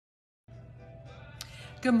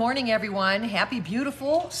Good morning, everyone. Happy,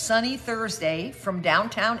 beautiful, sunny Thursday from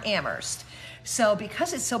downtown Amherst. So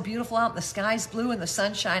because it's so beautiful out and the sky's blue and the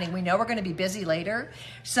sun's shining, we know we're going to be busy later.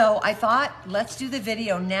 So I thought, let's do the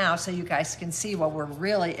video now so you guys can see what we're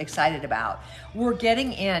really excited about. We're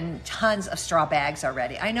getting in tons of straw bags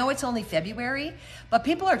already. I know it's only February, but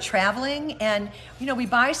people are traveling and, you know, we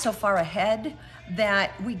buy so far ahead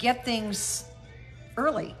that we get things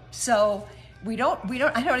early. So I don't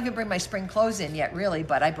even bring my spring clothes in yet really,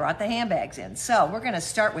 but I brought the handbags in. So we're gonna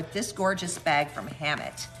start with this gorgeous bag from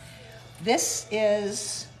Hammett. This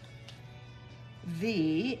is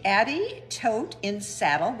the Addy Tote in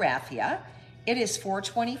Saddle Raffia. It is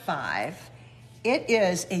 $4.25. It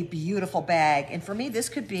is a beautiful bag. And for me, this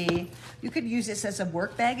could be, you could use this as a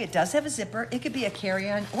work bag. It does have a zipper. It could be a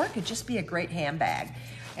carry-on, or it could just be a great handbag.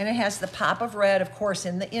 And it has the pop of red, of course,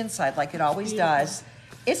 in the inside, like it always does.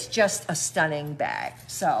 It's just a stunning bag.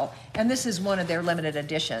 So, and this is one of their limited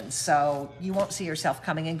editions, so you won't see yourself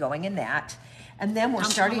coming and going in that. And then we're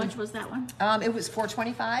starting. How much was that one? It was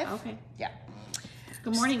 $4.25. Okay. Yeah.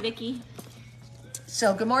 Good morning, Vicki.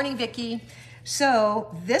 So, good morning, Vicki.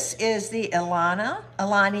 So, this is the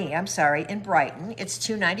Alani, in Brighton. It's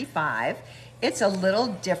 $2.95. It's a little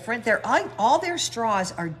different. All their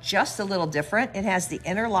straws are just a little different. It has the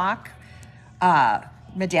interlock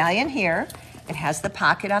medallion here. It has the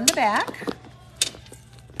pocket on the back.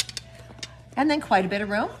 And then quite a bit of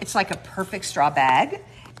room. It's like a perfect straw bag.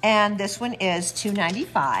 And this one is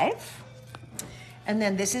 $2.95. And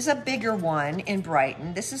then this is a bigger one in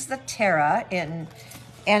Brighton. This is the Terra and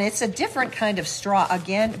it's a different kind of straw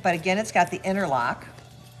again, but again, it's got the interlock.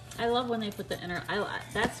 I love when they put the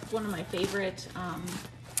that's one of my favorite.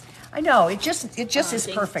 I know, it just is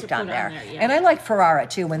perfect on there. Yeah. And I like Ferrara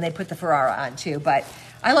too, when they put the Ferrara on too, but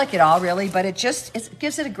I like it all really, but it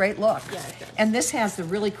gives it a great look. Yeah, it does. And this has the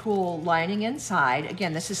really cool lining inside.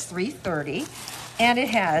 Again, this is $3.30, and it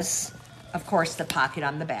has, of course, the pocket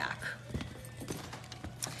on the back.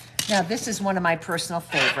 Now, this is one of my personal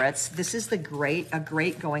favorites. This is a great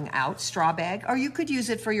going out straw bag, or you could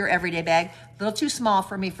use it for your everyday bag. A little too small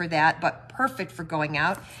for me for that, but perfect for going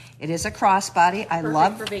out. It is a crossbody.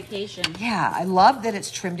 Perfect for vacation. Yeah, I love that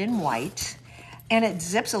it's trimmed in white, and it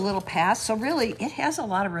zips a little past. So really, it has a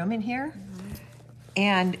lot of room in here,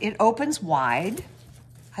 and it opens wide.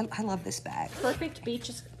 I love this bag. Perfect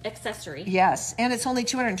beach accessory. Yes, and it's only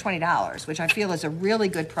 $220, which I feel is a really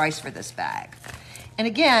good price for this bag. And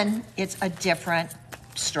again, it's a different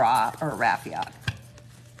straw or raffia.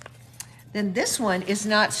 Then this one is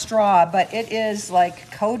not straw, but it is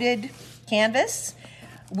like coated canvas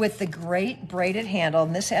with the great braided handle.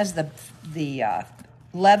 And this has the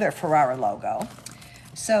leather Ferrara logo.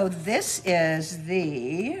 So this is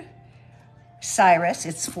the Cyrus.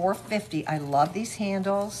 It's $4.50. I love these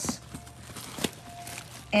handles.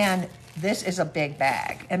 And this is a big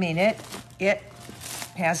bag. I mean, it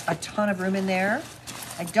has a ton of room in there.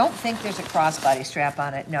 I don't think there's a crossbody strap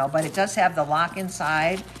on it, no, but it does have the lock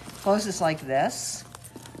inside. Closes like this.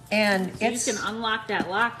 And so you can unlock that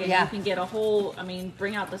lock and you can get a whole,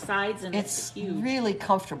 bring out the sides, and it's huge. It's really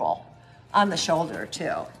comfortable on the shoulder too.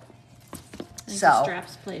 I think the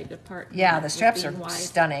straps play a good part. Yeah, the straps are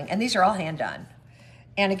stunning. And these are all hand done.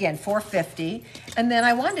 And again, $4.50. And then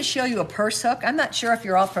I wanted to show you a purse hook. I'm not sure if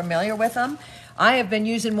you're all familiar with them. I have been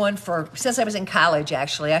using one since I was in college,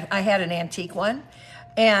 actually. I had an antique one.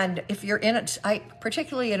 And if you're in it,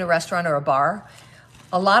 particularly in a restaurant or a bar,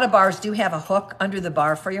 a lot of bars do have a hook under the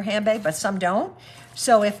bar for your handbag, but some don't.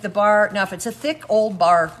 So if if it's a thick old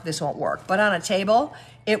bar, this won't work. But on a table,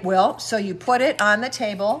 it will. So you put it on the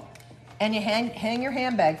table and you hang your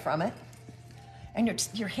handbag from it. And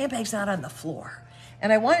your handbag's not on the floor.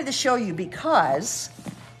 And I wanted to show you because,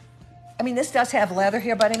 this does have leather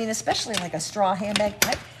here, but especially like a straw handbag.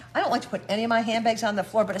 I don't like to put any of my handbags on the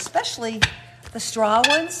floor, but especially the straw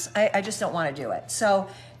ones, I just don't want to do it. So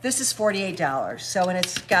this is $48. So, and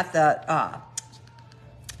it's got the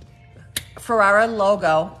Ferrara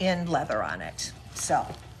logo in leather on it. So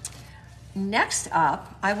next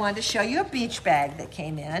up, I wanted to show you a beach bag that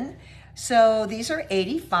came in. So these are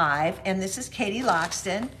 $85, and this is Katie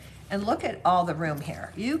Loxton. And look at all the room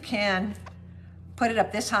here. You can put it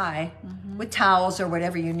up this high with towels or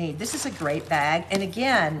whatever you need. This is a great bag. And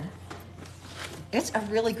again, it's a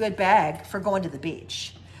really good bag for going to the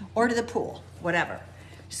beach or to the pool, whatever.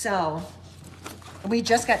 So we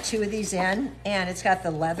just got 2 of these in, and it's got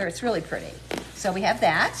the leather. It's really pretty. So we have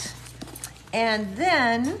that. And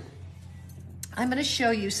then I'm going to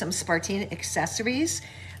show you some Spartina accessories.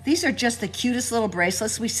 These are just the cutest little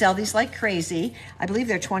bracelets. We sell these like crazy. I believe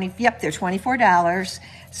they're they're $24.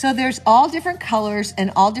 So there's all different colors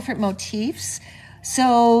and all different motifs.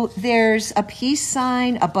 So there's a peace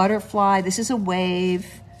sign, a butterfly. This is a wave.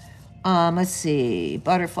 Let's see,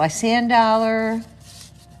 butterfly, sand dollar.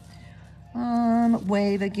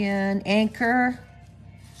 Wave again, anchor,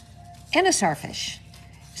 and a starfish.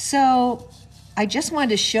 So I just wanted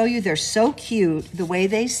to show you they're so cute the way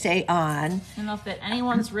they stay on. And they'll fit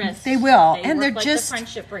anyone's wrist. They will. They and work they're like just the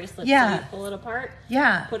friendship bracelet. Yeah. So you pull it apart.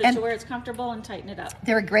 Yeah. Put it to where it's comfortable and tighten it up.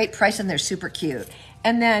 They're a great price and they're super cute.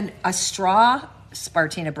 And then a straw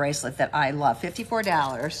Spartina bracelet that I love,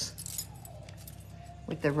 $54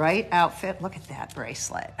 with the right outfit. Look at that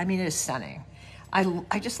bracelet. I mean, it is stunning.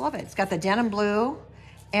 I just love it. It's got the denim blue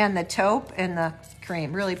and the taupe and the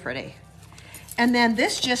cream. Really pretty. And then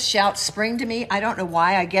this just shouts spring to me. I don't know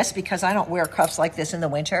why. I guess because I don't wear cuffs like this in the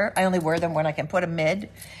winter. I only wear them when I can put them mid.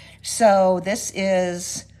 So this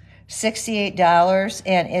is $68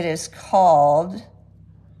 and it is called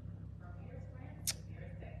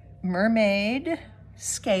Mermaid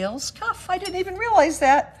Scales Cuff. I didn't even realize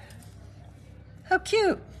that. How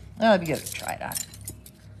cute. Oh, let me give it a try it on.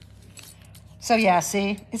 So yeah,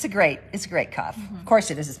 see, it's a great cuff. Mm-hmm. Of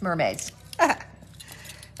course it is, it's mermaids.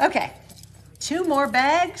 Okay, 2 more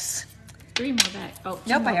bags. 3 more bags. Oh,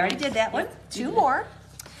 nope, I already did that one. Yep, 2 more.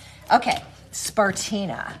 Okay,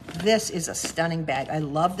 Spartina. This is a stunning bag. I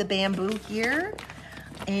love the bamboo here.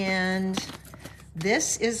 And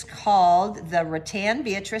this is called the Rattan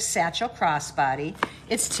Beatrice Satchel Crossbody.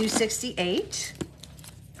 It's $268.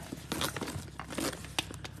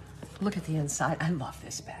 Look at the inside. I love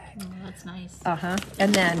this bag. Oh, that's nice.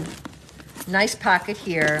 And then nice pocket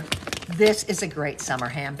here. This is a great summer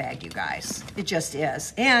handbag, you guys. It just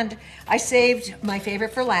is. And I saved my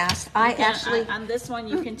favorite for last. On this one,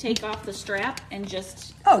 you can take off the strap and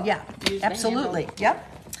just use absolutely. Yep.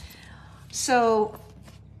 So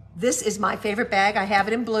this is my favorite bag. I have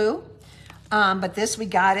it in blue. But we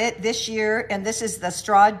got it this year. And this is the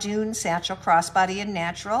Straw Dune Satchel Crossbody in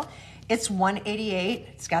natural. It's $188.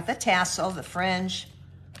 It's got the tassel, the fringe.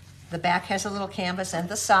 The back has a little canvas and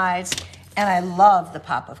the sides. And I love the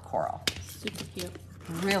pop of coral. Super cute.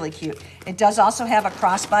 Really cute. It does also have a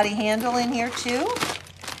crossbody handle in here too.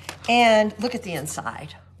 And look at the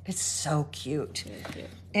inside. It's so cute. Very cute.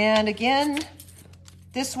 And again,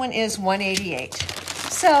 this one is $188.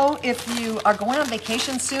 So if you are going on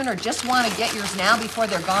vacation soon or just want to get yours now before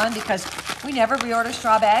they're gone, because we never reorder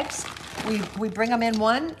straw bags, we bring them in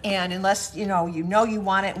one, and unless you know you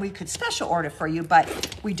want it, we could special order for you,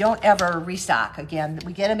 but we don't ever restock. Again,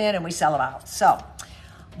 we get them in and we sell them out. So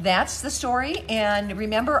that's the story. And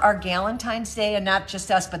remember our Galentine's Day, and not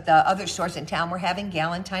just us, but the other stores in town, we're having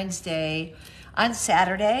Galentine's Day on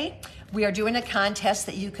Saturday. We are doing a contest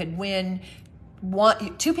that you could win.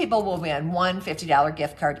 2 people will win one $50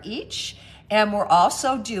 gift card each. And we're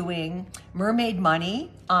also doing mermaid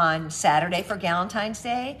money on Saturday for Galentine's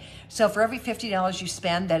Day. So for every $50 you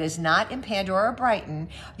spend that is not in Pandora or Brighton,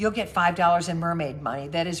 you'll get $5 in mermaid money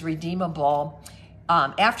that is redeemable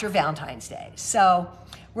after Valentine's Day. So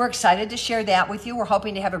we're excited to share that with you. We're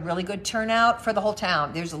hoping to have a really good turnout for the whole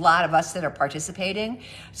town. There's a lot of us that are participating.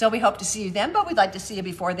 So we hope to see you then, but we'd like to see you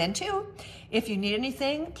before then too. If you need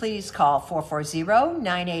anything, please call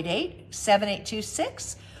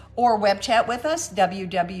 440-988-7826 or web chat with us,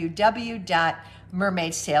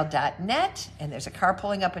 www.mermaidstale.net. And there's a car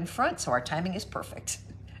pulling up in front, so our timing is perfect.